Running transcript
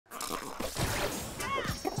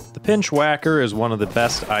Pinch Whacker is one of the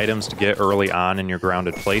best items to get early on in your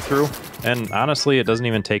grounded playthrough, and honestly it doesn't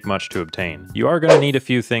even take much to obtain. You are going to need a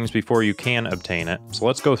few things before you can obtain it, so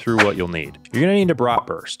let's go through what you'll need. You're going to need a Brat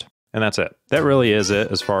Burst, and that's it. That really is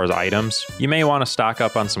it as far as items. You may want to stock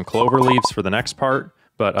up on some clover leaves for the next part,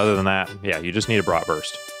 but other than that, yeah, you just need a Brat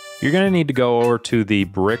Burst. You're going to need to go over to the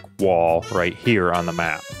brick wall right here on the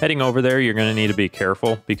map. Heading over there, you're going to need to be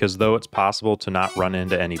careful because though it's possible to not run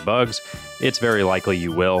into any bugs, it's very likely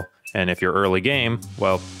you will. And if you're early game,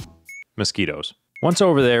 well, mosquitoes. Once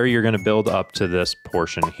over there, you're going to build up to this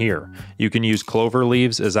portion here. You can use clover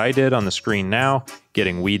leaves as I did on the screen now,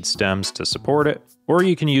 getting weed stems to support it, or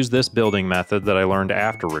you can use this building method that I learned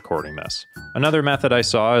after recording this. Another method I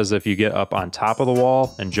saw is if you get up on top of the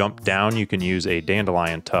wall and jump down, you can use a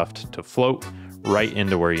dandelion tuft to float right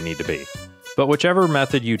into where you need to be. But whichever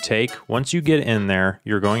method you take, once you get in there,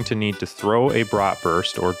 you're going to need to throw a Brat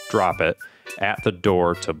Burst or drop it at the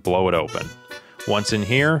door to blow it open. Once in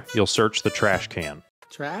here, you'll search the trash can.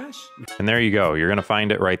 Trash? And there you go, you're gonna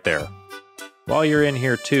find it right there. While you're in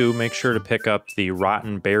here too, make sure to pick up the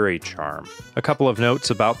Rotten Berry Charm. A couple of notes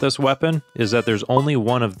about this weapon is that there's only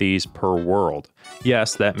one of these per world.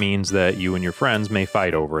 Yes, that means that you and your friends may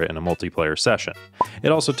fight over it in a multiplayer session.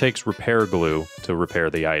 It also takes repair glue to repair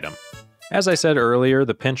the item. As I said earlier,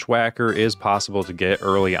 the Pinch Whacker is possible to get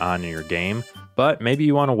early on in your game, but maybe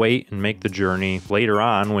you want to wait and make the journey later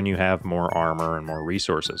on when you have more armor and more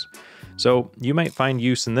resources. So you might find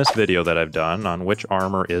use in this video that I've done on which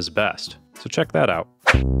armor is best. So check that out.